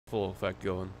full effect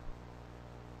going.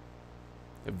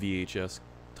 The VHS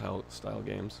style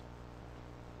games.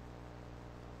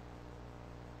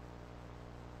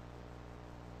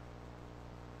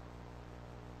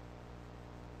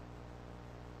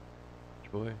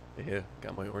 Boy, yeah,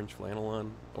 got my orange flannel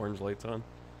on, orange lights on.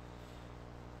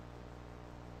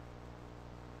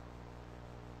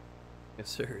 Yes,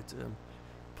 sir, it's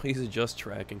please adjust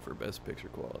tracking for best picture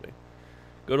quality.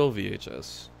 Good old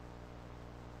VHS.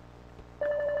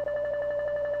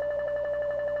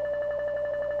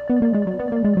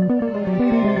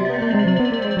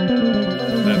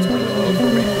 That's really low for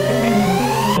me.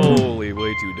 Holy,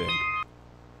 way too dang.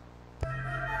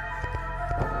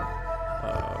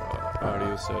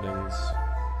 Audio settings.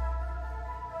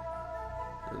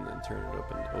 And then turn it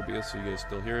up in OBS so you guys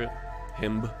still hear it.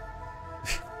 Himb.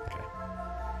 Okay.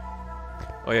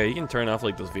 Oh yeah, you can turn off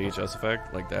like this VHS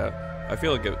effect like that. I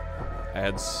feel like it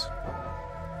adds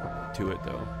to it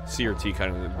though. CRT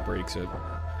kind of breaks it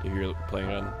if you're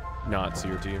playing on not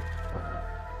CRT.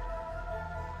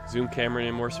 Zoom camera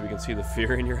anymore so we can see the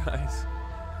fear in your eyes.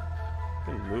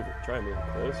 You can move it. Try and move it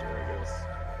closer, I guess.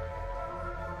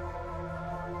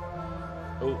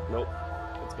 Oh, nope.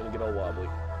 It's gonna get all wobbly.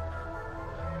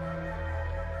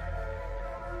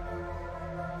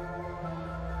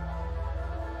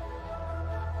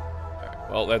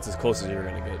 Alright, well, that's as close as you're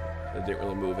gonna get. It didn't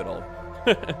really move at all.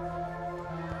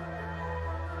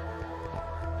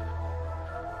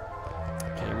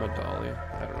 Camera dolly.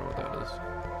 I don't know what that is.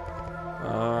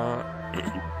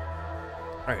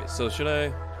 Alright, so should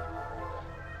I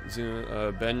zoom?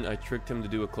 Ben, I tricked him to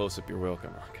do a close-up. You're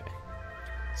welcome. Okay.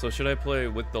 So should I play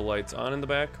with the lights on in the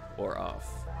back or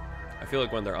off? I feel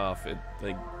like when they're off, it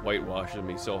like whitewashes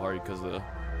me so hard because the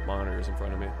monitor's in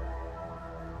front of me.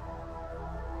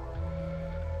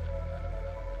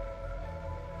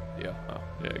 Yeah, oh,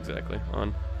 yeah, exactly.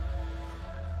 On.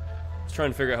 I was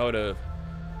trying to figure out how to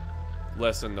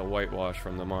lessen the whitewash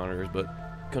from the monitors, but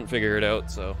couldn't figure it out,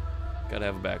 so gotta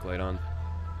have a backlight on.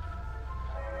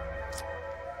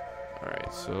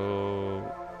 Alright, so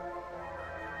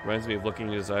reminds me of looking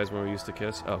in his eyes when we used to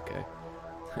kiss. Okay.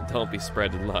 Don't be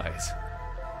spreading lies.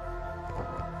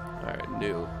 Alright,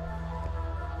 new.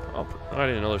 Oh, I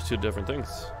didn't know there's two different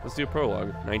things. Let's do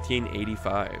prologue.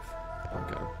 1985.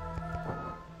 Okay.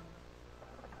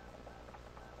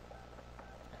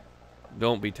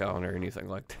 Don't be telling her anything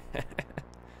like that.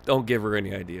 Don't give her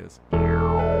any ideas.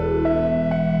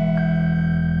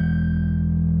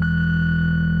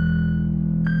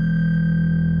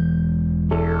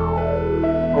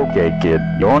 Okay, kid,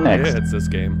 you're next. Yeah, it's this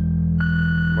game.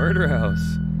 Murder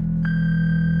House.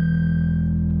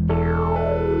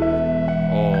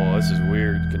 Oh, this is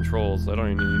weird controls. I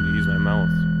don't even need to use my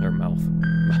mouth. Or mouse.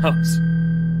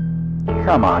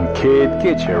 Come on, kid,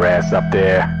 get your ass up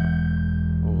there.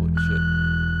 Holy shit.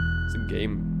 This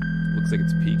game looks like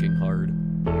it's peaking hard.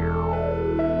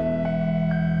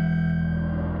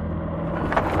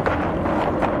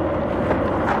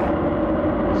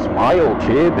 Smile,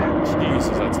 kid.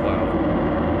 Jesus, that's loud.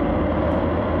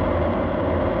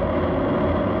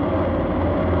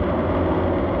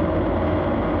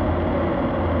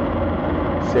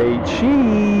 Say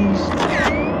cheese.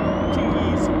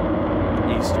 Cheese.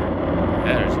 Easter.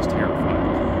 That is just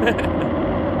terrifying.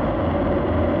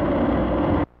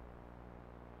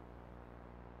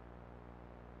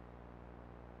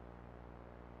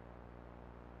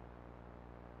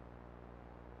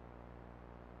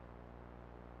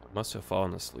 Must have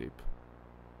fallen asleep.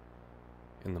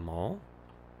 In the mall?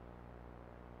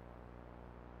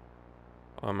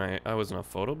 Oh, I was in a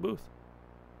photo booth?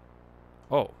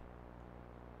 Oh.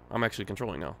 I'm actually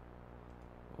controlling now.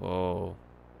 Oh.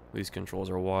 These controls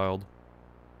are wild.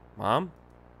 Mom?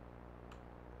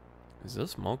 Is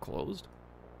this mall closed?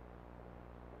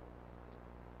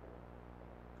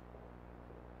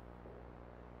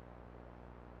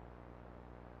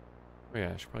 Oh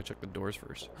yeah, I should probably check the doors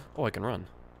first. Oh, I can run.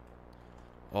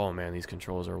 Oh man, these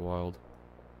controls are wild.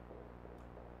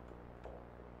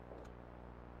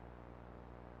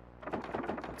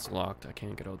 It's locked. I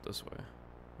can't get out this way.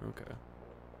 Okay.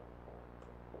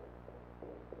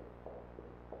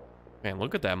 Man,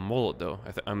 look at that mullet though.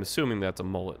 I'm assuming that's a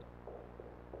mullet.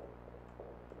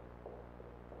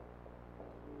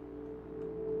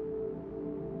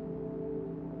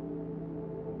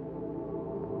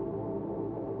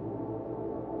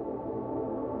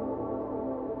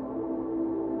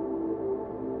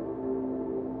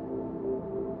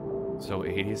 So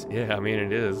 80s? Yeah, I mean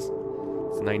it is.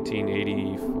 It's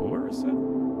 1984, is it?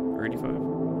 Or 85?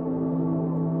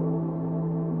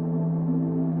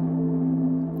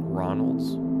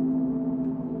 Ronald's.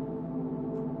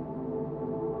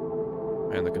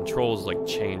 Man, And the controls like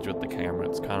change with the camera.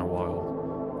 It's kind of wild.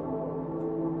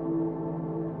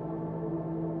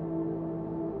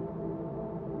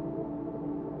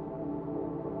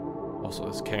 Also,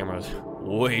 this camera's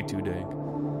way too dank.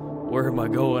 Where am I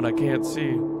going? I can't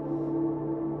see.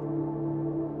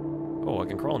 Oh, I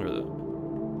can crawl under that.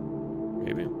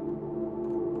 Maybe.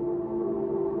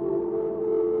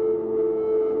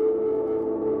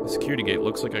 The security gate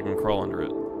looks like I can crawl under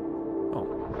it.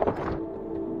 Oh.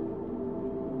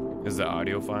 Is the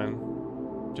audio fine?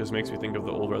 Just makes me think of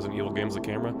the old Resident Evil games, the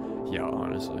camera. Yeah,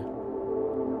 honestly.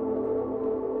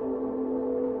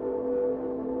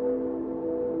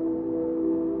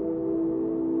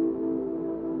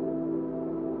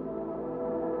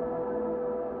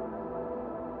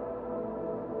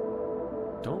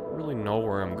 Don't really know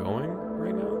where I'm going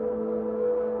right now,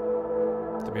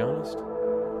 to be honest.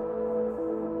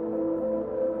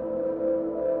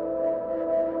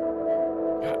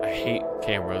 God, I hate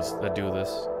cameras that do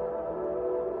this.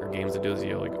 Or games that do this,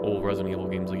 yeah, like old Resident Evil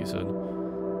games, like you said.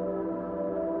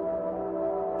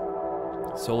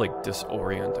 It's so, like,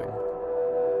 disorienting.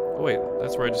 Oh, wait,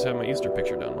 that's where I just had my Easter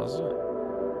picture done, wasn't it?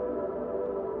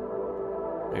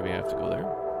 Maybe I have to go there.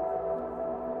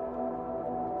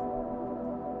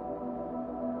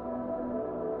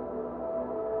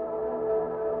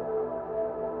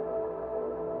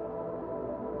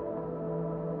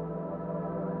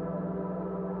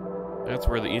 That's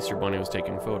where the Easter Bunny was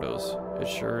taking photos. It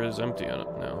sure is empty on it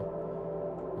now.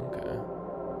 Okay.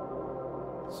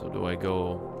 So do I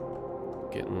go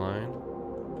get in line?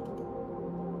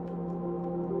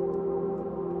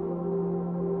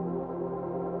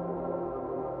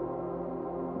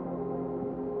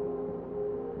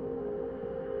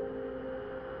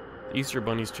 The Easter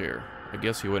Bunny's chair. I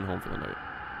guess he went home for the night.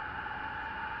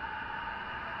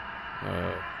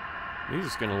 He's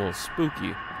just getting a little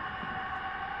spooky.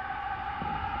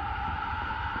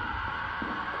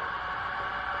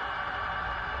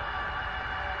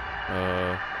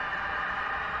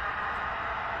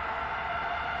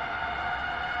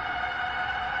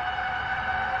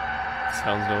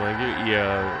 Sounds no like it.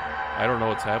 Yeah, I don't know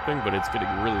what's happening, but it's getting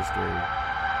really scary.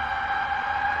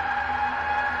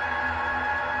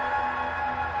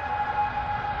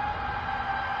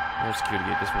 There's security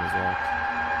gate. This one is locked.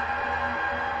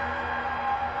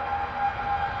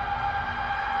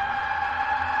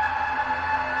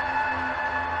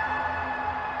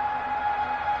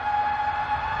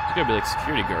 There's gotta be like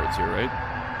security guards here, right?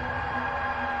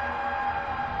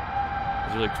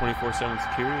 Is there like 24/7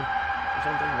 security or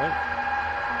something, right?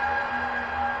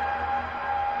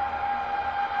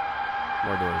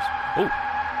 More doors. Oh!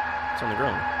 It's on the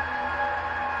ground.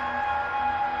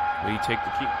 Will you take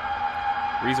the key?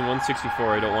 Reason 164,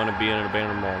 I don't want to be in an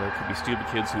abandoned mall. There could be stupid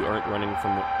kids who aren't running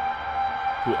from the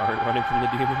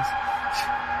demons.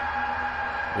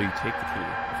 Will you take the key?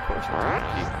 Of course I'll take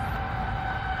the key.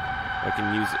 I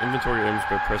can use inventory items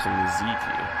by pressing the Z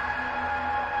key.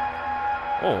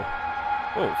 Oh.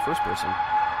 Oh, first person.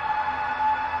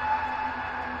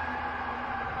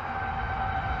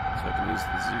 So I can use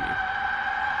the Z.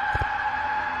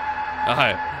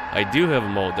 I do have a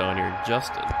mole down here,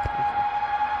 Justin.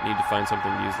 Okay. Need to find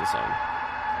something to use this on.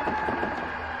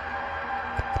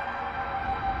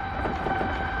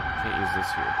 Can't use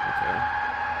this here. Okay.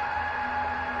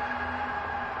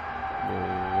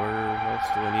 Well, where else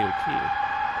do I need a key?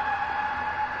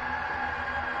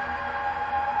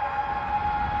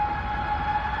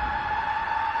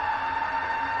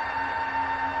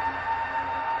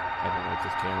 I don't like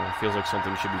this camera. It feels like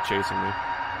something should be chasing me.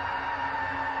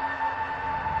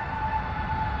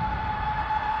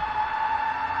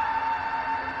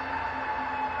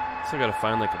 I gotta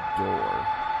find like a door.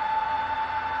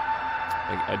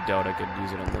 Like, I doubt I could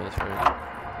use it on this, right?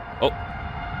 Oh!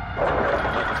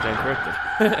 I stand corrected.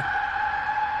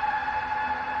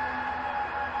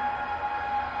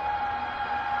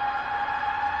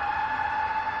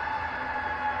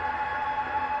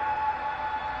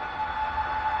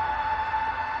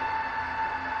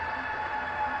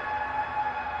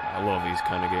 I love these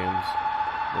kind of games.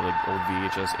 They're like old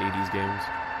VHS 80s games.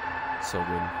 So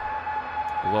good.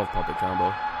 I love Puppet Combo.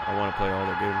 I want to play all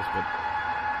their games, but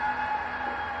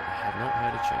I have not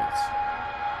had a chance.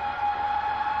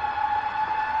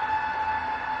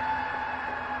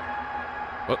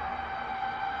 Oh.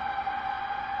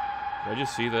 Did I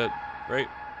just see that, right?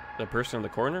 That person in the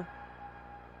corner?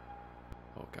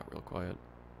 Oh, it got real quiet.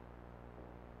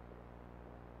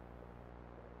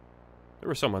 There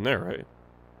was someone there, right?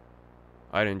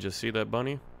 I didn't just see that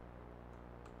bunny.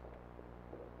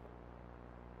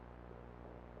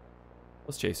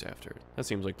 Let's chase after it. That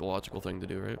seems like the logical thing to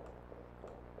do, right?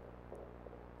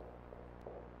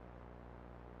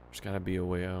 There's gotta be a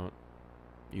way out.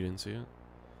 You didn't see it?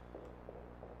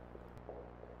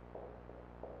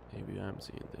 Maybe I'm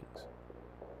seeing things.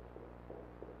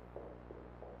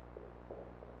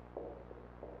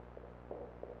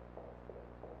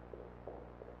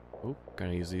 Oh, can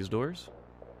I use these doors?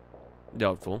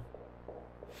 Doubtful.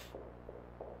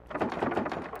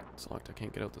 It's locked. I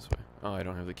can't get out this way. Oh, I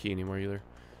don't have the key anymore either.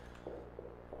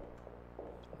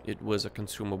 It was a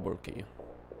consumable key.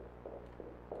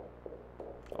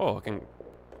 Oh, I can...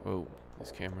 Oh,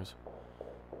 these cameras.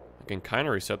 I can kind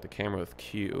of reset the camera with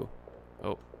Q.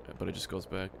 Oh, but it just goes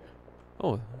back.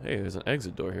 Oh, hey, there's an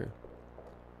exit door here.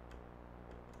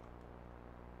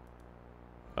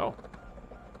 Oh.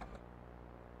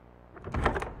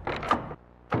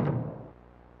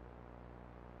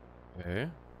 Okay.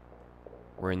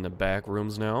 We're in the back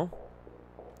rooms now.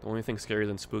 The only thing scarier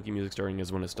than spooky music starting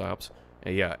is when it stops.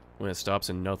 And yeah, when it stops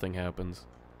and nothing happens.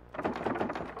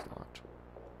 It's locked.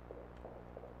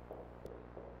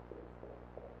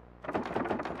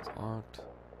 It's locked.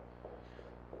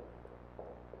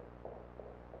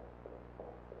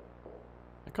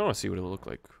 I kind of want to see what it'll look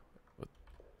like.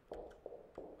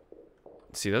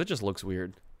 See, that just looks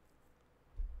weird.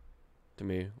 To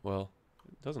me. Well,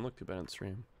 it doesn't look too bad on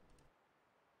stream.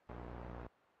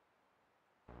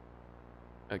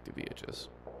 I like the VHS.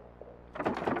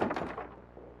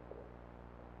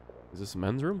 Is this a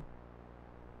men's room?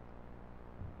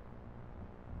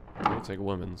 It looks like a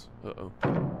women's. Uh-oh.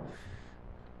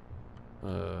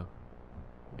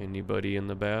 Anybody in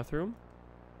the bathroom?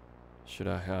 Should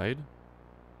I hide?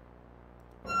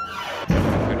 Where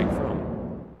am I hiding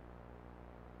from?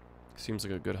 Seems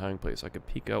like a good hiding place. I could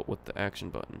peek out with the action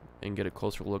button and get a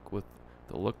closer look with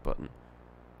the look button.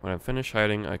 When I'm finished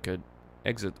hiding, I could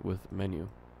exit with menu.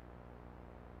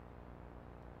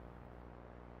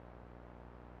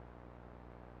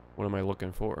 What am I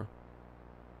looking for?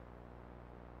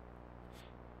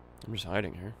 I'm just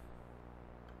hiding here.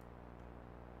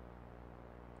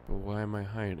 But why am I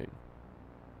hiding?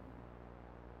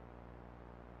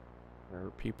 Are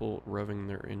people revving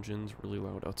their engines really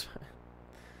loud outside?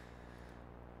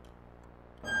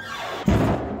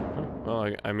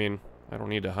 Well, I mean, I don't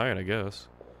need to hide, I guess.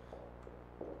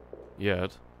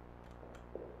 Yet.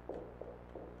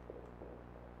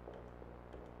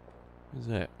 What is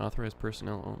that? Authorized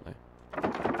personnel only.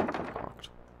 Locked.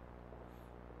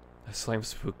 That slime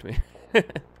spooked me.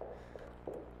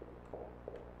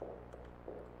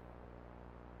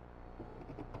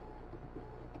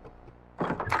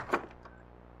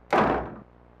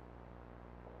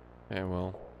 Yeah,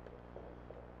 well.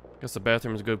 Guess the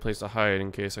bathroom is a good place to hide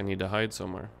in case I need to hide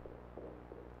somewhere.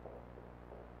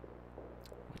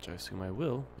 Which I assume I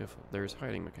will if there's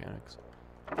hiding mechanics.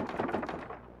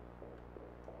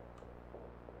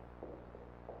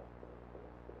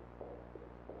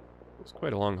 It's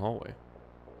quite a long hallway.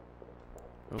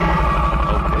 Oh. Okay,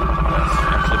 that's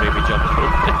actually made me jump a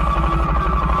little bit.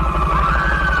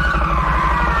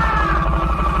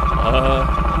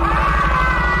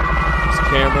 This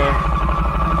camera.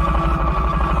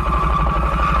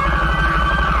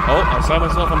 Oh, I saw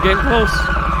myself. I'm getting close.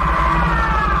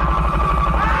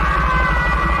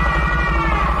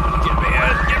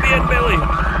 Get me in, Billy.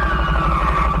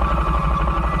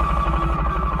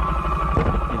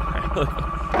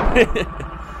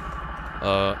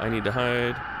 I need to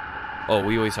hide. Oh,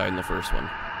 we always hide in the first one.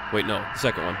 Wait, no, the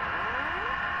second one.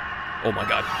 Oh my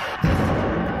god.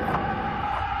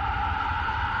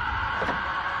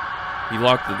 He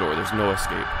locked the door. There's no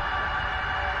escape.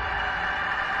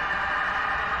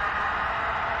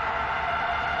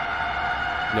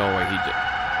 No way, he did.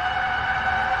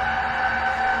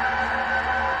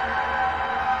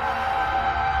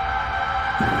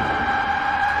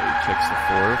 He kicks the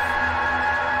fourth.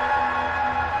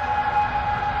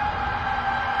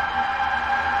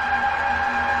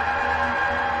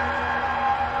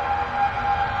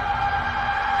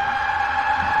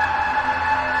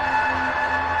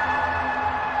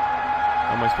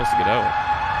 How am I supposed to get out?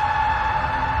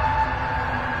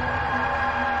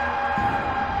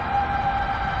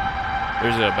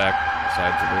 There's a back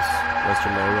side to this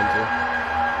restroom that I went to.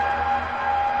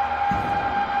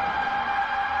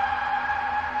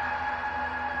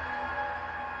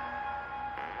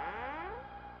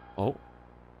 Oh.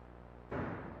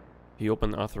 He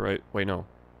opened the authorized... Wait, no.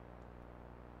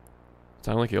 It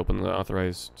sounded like he opened the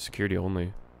authorized security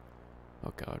only.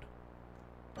 Oh, God.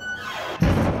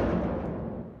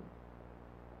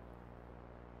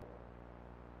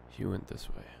 He went this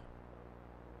way.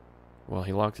 Well,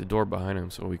 he locked the door behind him,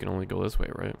 so we can only go this way,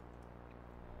 right?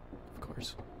 Of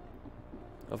course.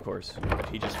 Of course. Did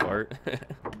he just fart?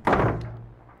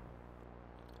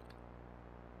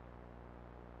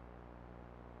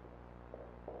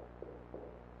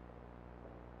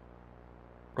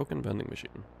 Broken vending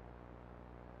machine.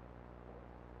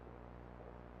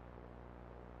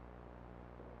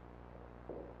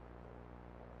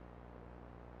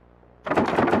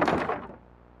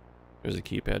 There's a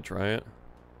keypad, try it.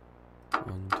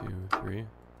 1, 2, 3,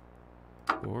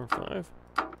 4, 5.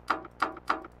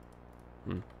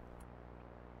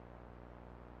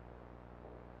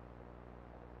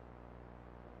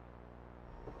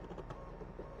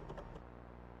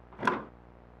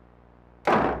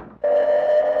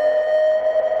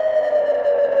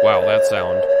 Wow, that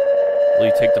sound. Will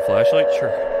you take the flashlight?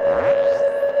 Sure.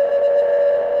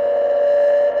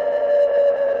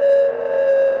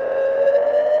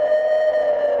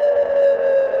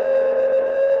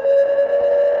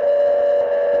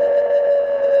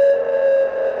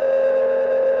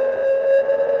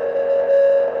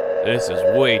 This is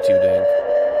way too dank.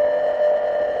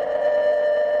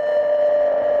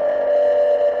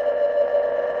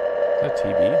 Is that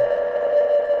TV?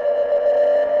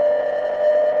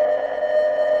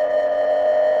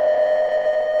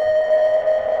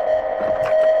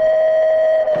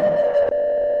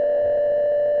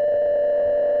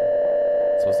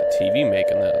 So is the TV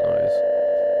making that noise?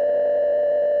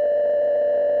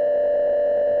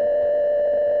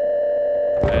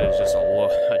 That is just a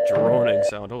droning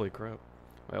sound. Holy crap.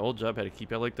 My old job had a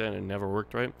keypad like that and it never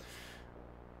worked right.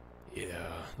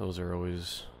 Yeah, those are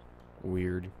always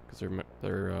weird because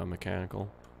they're mechanical.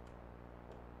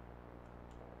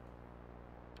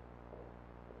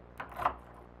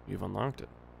 You've unlocked it.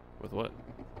 With what?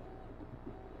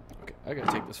 Okay, I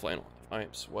gotta take this flannel off. I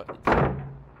am sweating.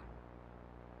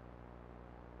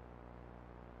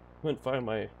 Couldn't find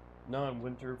my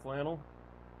non-winter flannel,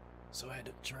 so I had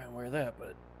to try and wear that, but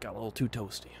it got a little too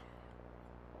toasty.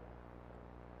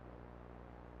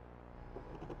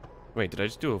 Wait, did I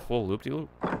just do a full loop-de-loop?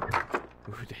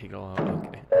 Ooh, there you go.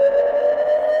 Okay.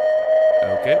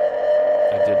 Okay.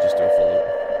 I did just do a full loop.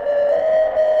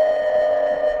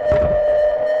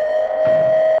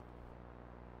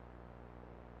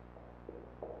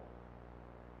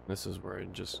 This is where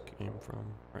it just came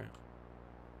from, right?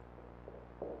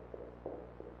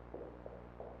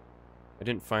 I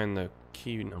didn't find the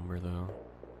key number, though.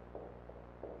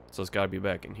 So it's gotta be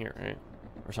back in here, right?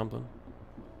 Or something?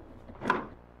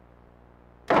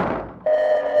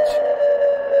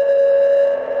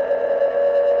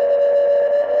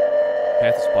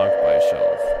 Path is blocked by a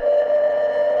shelf.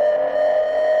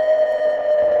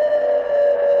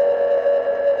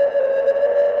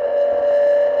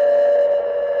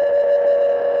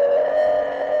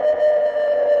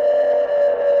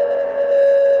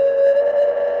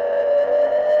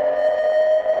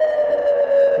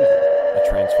 A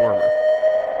transformer.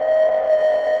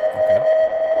 Okay.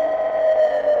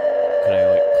 Can I,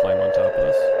 like, climb on top of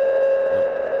this?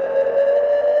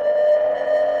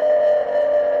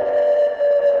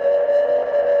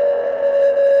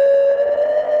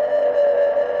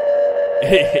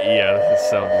 Yeah, this is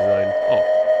sound design. Oh.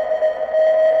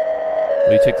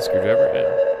 Will you take the screwdriver? Yeah.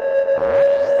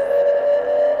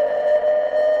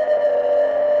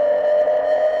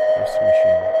 Where's the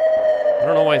machine? I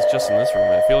don't know why it's just in this room.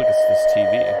 I feel like it's this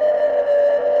TV.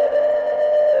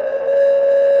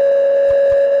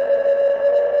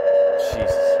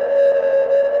 Jesus.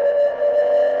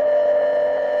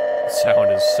 The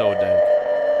sound is so dank.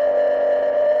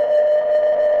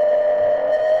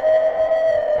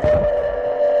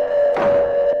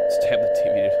 Stab the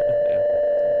TV. Yeah.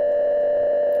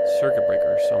 Circuit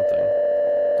breaker or something.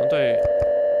 Don't I...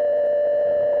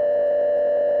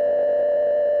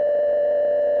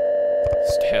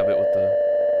 Stab it with the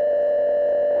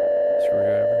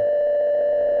screwdriver.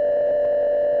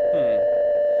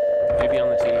 Maybe on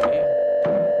the TV?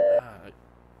 I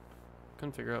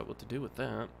couldn't figure out what to do with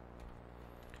that.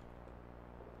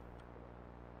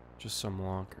 Just some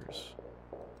lockers.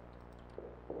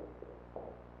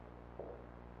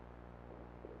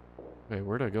 Wait,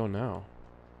 where'd I go now?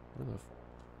 Where the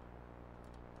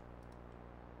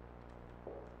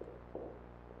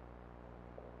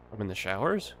I'm in the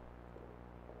showers?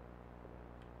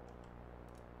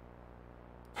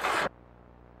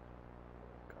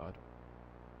 God.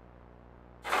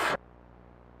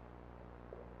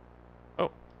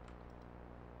 Oh.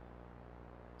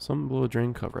 Something below a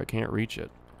drain cover. I can't reach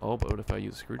it. Oh, but what if I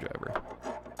use a screwdriver?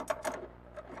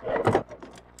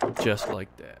 Just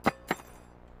like that.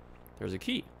 There's a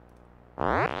key.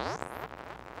 Okay.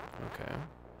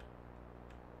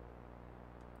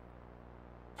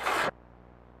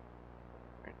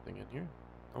 Anything in here?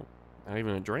 Oh, not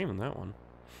even a drain in that one.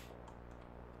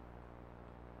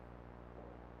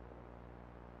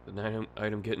 The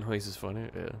item get noise is funny.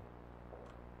 Yeah.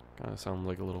 Kind of sound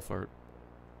like a little fart.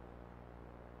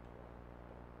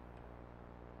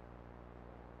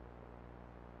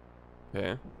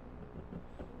 Okay.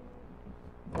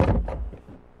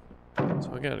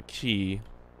 So I got a key.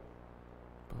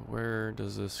 But where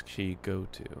does this key go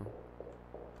to?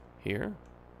 Here?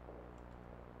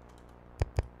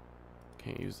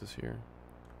 Can't use this here.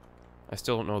 I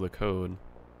still don't know the code.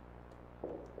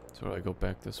 So do I go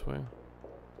back this way?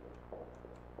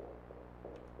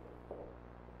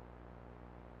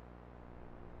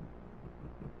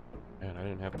 Man, I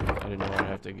didn't know I'd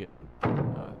have to get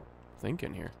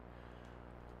thinking here.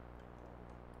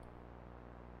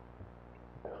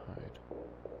 Hide.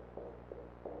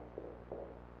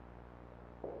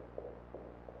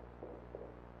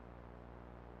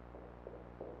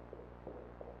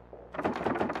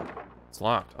 It's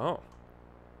locked. Oh.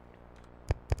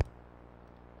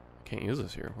 Can't use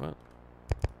this here. What?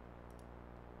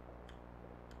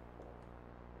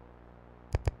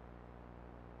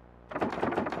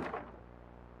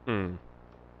 Hmm.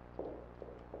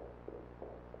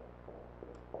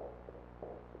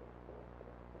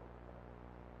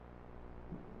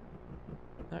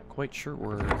 Not quite sure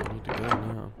where I need to go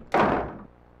now.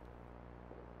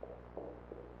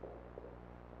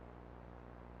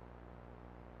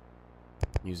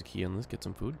 Use a key on this, get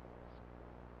some food.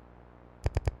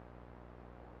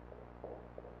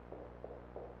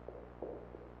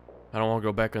 I don't want to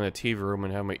go back in the TV room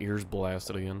and have my ears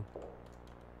blasted again.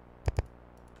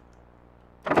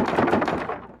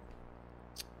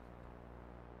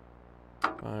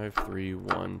 Five, 3,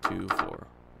 1, 2, 4.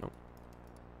 Nope.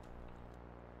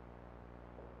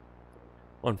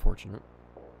 Unfortunate.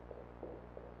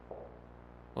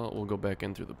 Well, we'll go back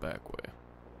in through the back way.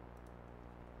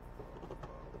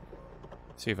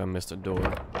 See if I missed a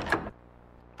door.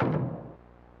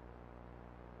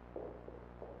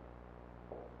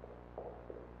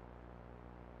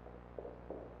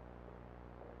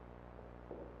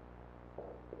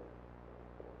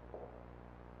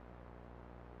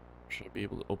 Should I be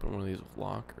able to open one of these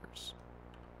lockers?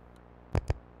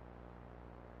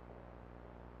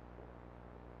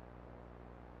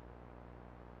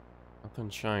 Nothing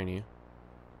shiny.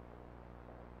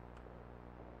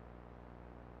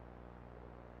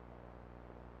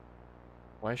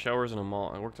 Why showers in a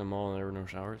mall? I worked in a mall and there were no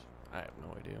showers? I have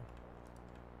no idea.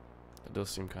 That does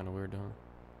seem kind of weird, huh?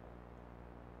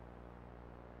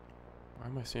 Why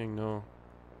am I seeing no?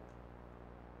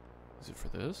 Is it for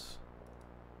this?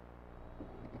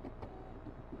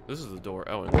 This is the door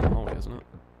out in the hallway, isn't it?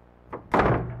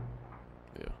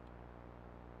 Yeah.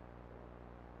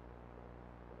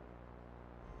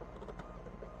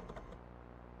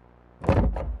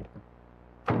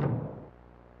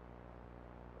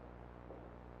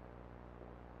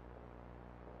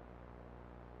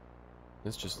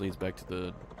 This just leads back to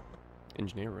the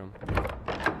engineer room.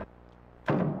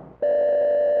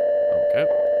 Okay.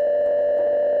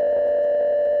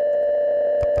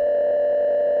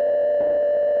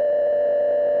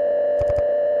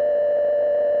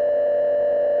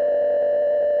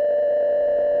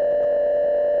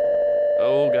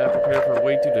 Oh, gotta prepare for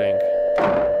way too dank.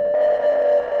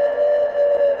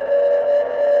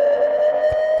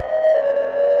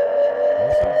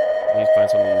 I need to find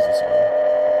something to use this on.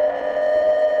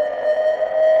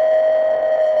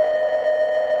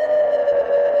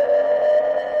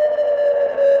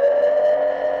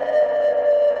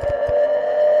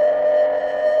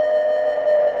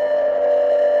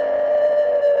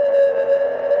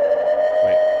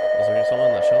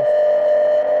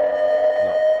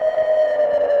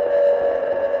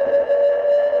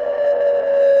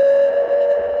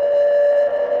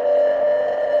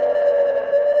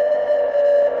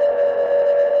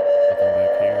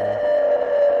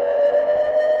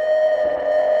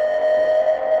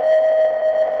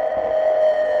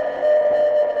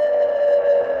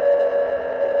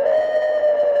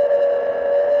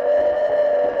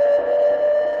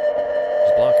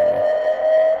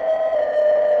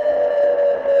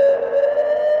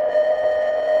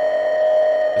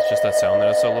 That sound that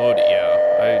is so loud, yeah,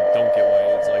 I don't get why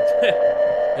it's like that.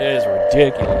 It is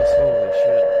ridiculous. Holy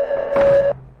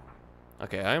shit.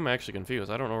 Okay, I am actually confused.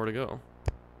 I don't know where to go.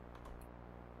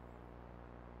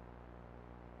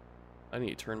 I need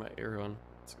to turn my air on.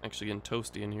 It's actually getting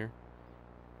toasty in here.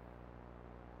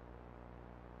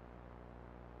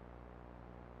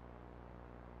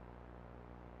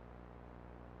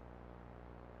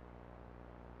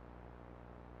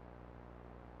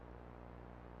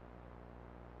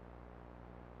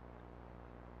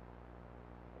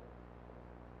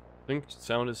 I think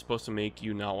sound is supposed to make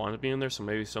you not want to be in there, so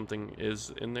maybe something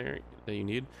is in there that you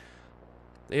need.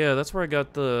 Yeah, that's where I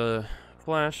got the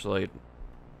flashlight.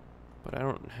 But I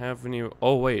don't have any...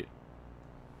 Oh, wait.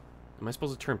 Am I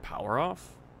supposed to turn power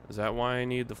off? Is that why I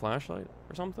need the flashlight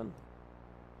or something?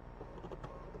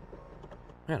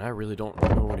 Man, I really don't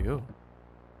know where to go.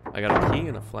 I got a key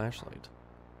and a flashlight.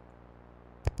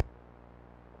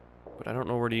 But I don't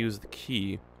know where to use the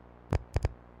key.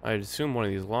 I'd assume one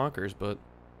of these lockers, but...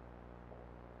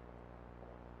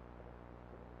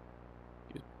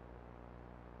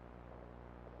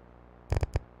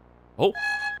 Oh!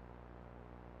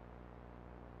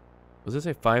 Was this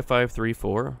a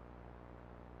 5534?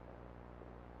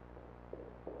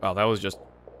 Wow, that was just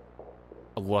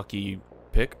a lucky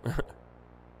pick.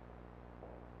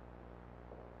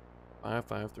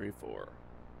 5534.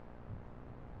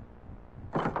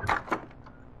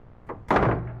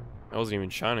 I wasn't even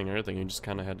shining or anything, you just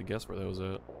kind of had to guess where that was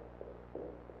at.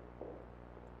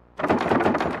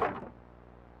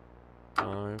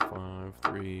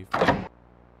 5534.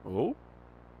 Oh?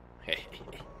 Hey,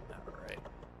 alright.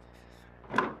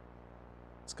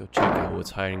 Let's go check out what's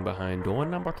hiding behind door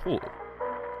number 2.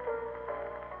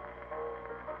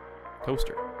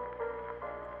 Toaster.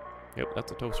 Yep,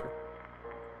 that's a toaster.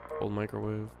 Old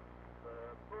microwave.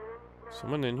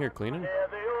 Someone in here cleaning?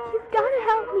 You've gotta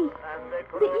help me.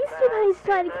 The Easter Bunny's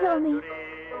trying to kill me.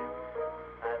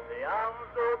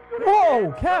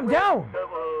 Whoa, calm down.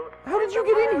 How did you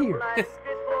get in here?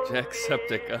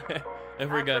 Jacksepticeye. I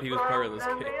forgot he was part of this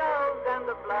kid. I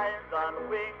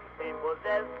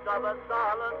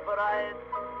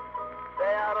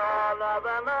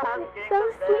fell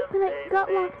asleep and I got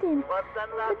locked in. But that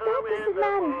doesn't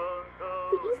matter.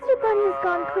 The Easter Bunny has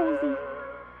gone crazy. I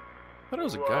thought it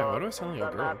was a guy. Why do I sound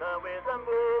like a girl?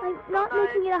 I'm not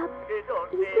making it up.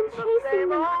 He's been chasing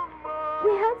me.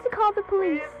 We had to call the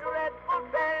police.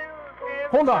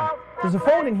 Hold on. There's a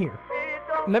phone in here.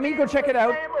 Let me go check it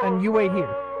out, and you wait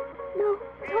here. No,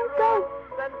 don't go.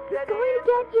 He's going to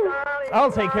get you.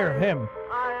 I'll take care of him.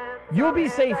 You'll be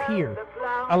safe here.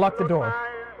 I'll lock the door.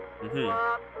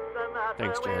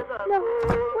 Thanks, Jack. No,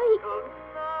 wait.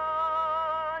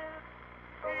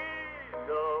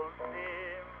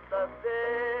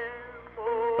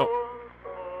 Oh.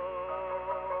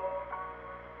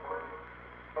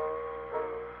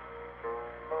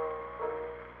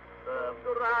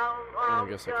 I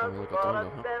guess I can look at them now,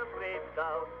 huh?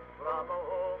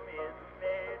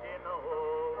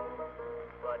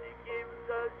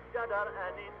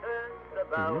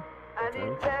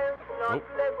 Okay. Nope.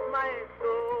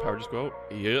 Did power just go out?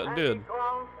 Yeah, it did.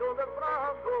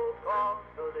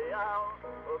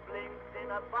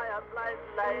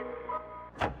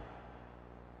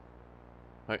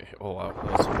 Oh wow,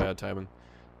 that's some bad timing.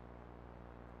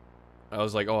 I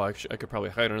was like, oh, I could probably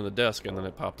hide under the desk, and then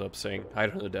it popped up saying,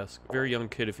 hide under the desk. Very young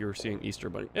kid if you were seeing Easter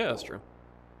Bunny. Yeah, that's true.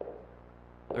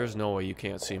 There's no way you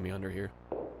can't see me under here.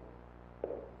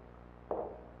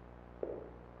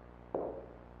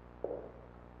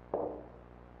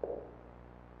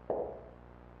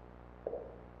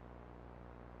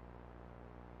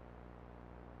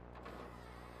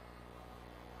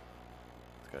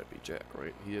 It's gotta be Jack,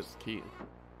 right? He is the key.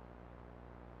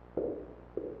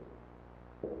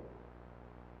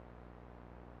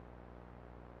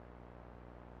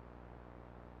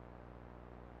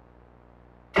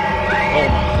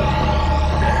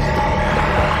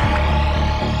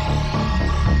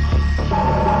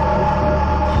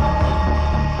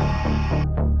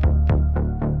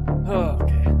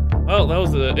 Well, that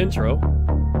was the intro.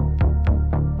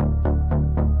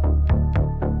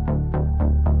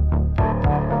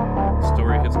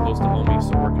 Story hits close to home. He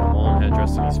used to work in a mall and had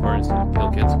dressed in Easter Bunnies to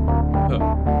kill kids.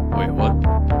 Wait, what?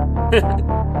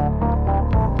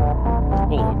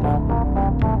 Hold up now.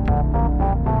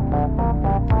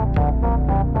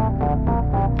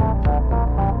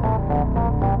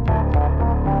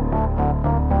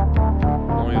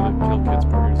 Only the kill kids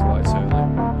burgers lie sadly.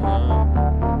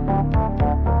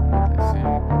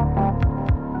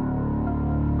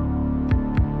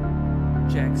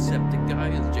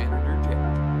 Jacksepticeye is Janet.